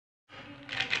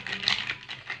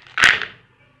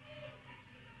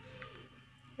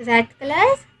red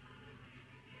color,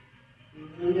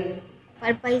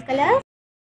 purple color,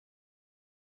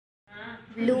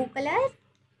 blue color,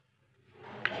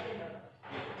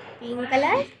 pink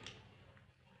color,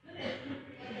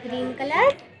 green color,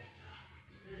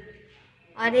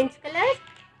 orange color,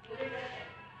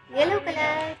 yellow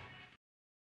color,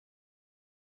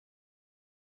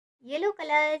 yellow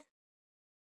color.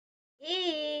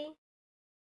 A.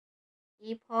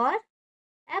 E for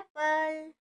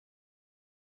apple.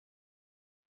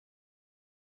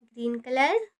 Green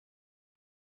color.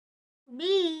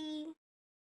 B.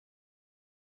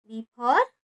 B for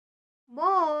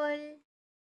ball.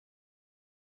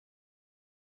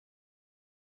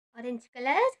 Orange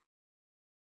color.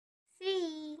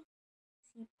 C.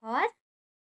 C for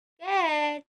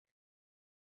cat.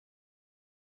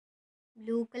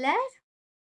 Blue color.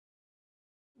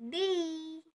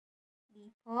 D.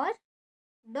 D for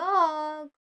dog.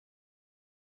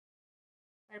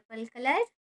 Purple color.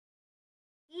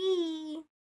 E.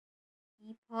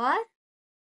 E for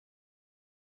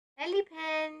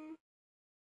elephant.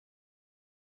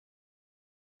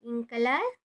 Pink color.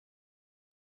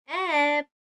 F.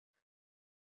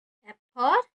 F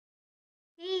for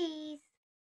fish.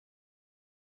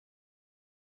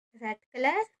 Red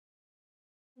color.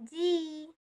 G.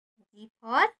 G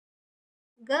for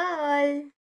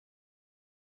girl.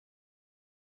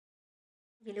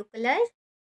 Yellow color.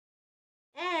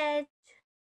 H. H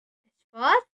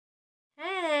for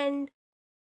hand.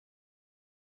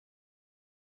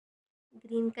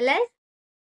 Green color.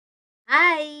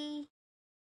 I.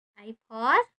 I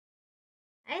for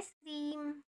ice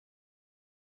cream.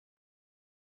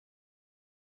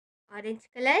 Orange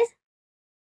color.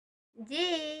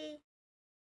 J.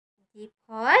 J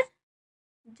for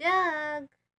jug.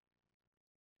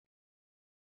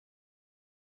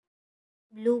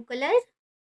 Blue color.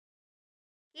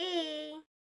 K.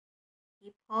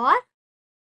 K for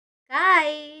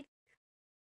kite.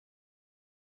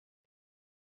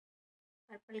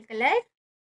 Purple color.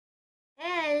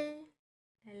 L.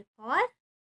 L for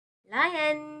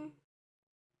lion.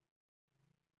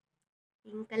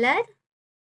 Pink color.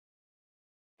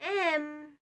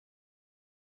 M.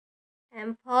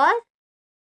 M for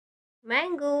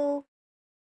mango.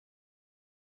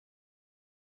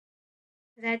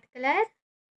 Red color.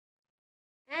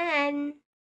 N.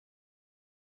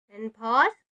 N for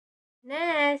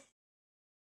nest.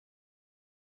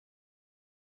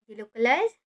 Yellow color.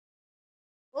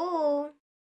 O.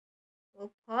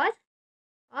 O for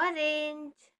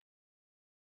orange.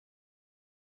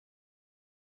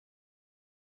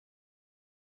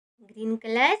 Green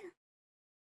color.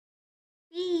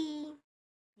 P.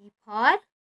 P for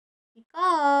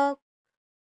peacock.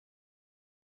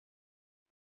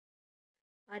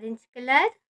 Orange color.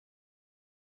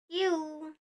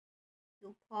 Q.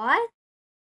 Q for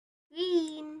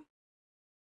queen.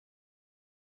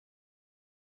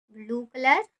 Blue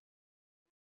color.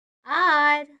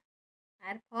 R.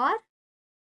 R for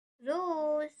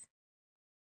rose.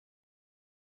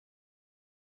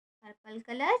 Purple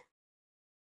color.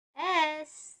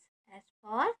 S. S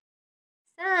for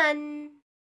sun.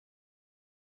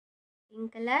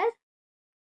 Pink color.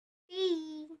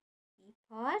 T. T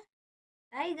for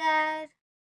tiger.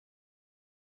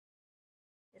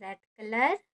 Red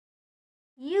color.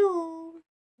 U.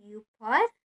 U for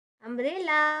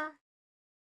umbrella.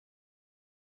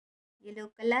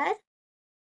 Yellow color.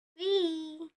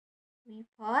 V. V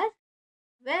for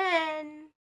van.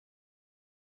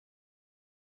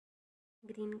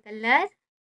 Green color.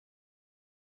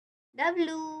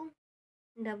 W.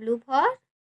 W for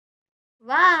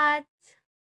watch.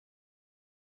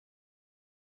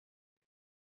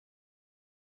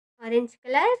 Orange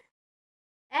color.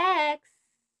 X.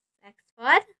 X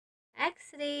for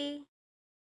X-ray.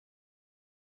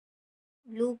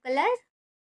 Blue color.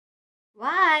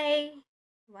 Y.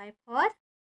 Y for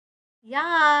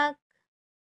yak.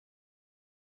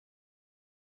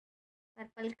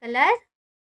 Purple color.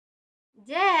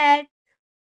 Z.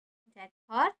 Z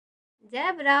for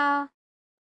zebra.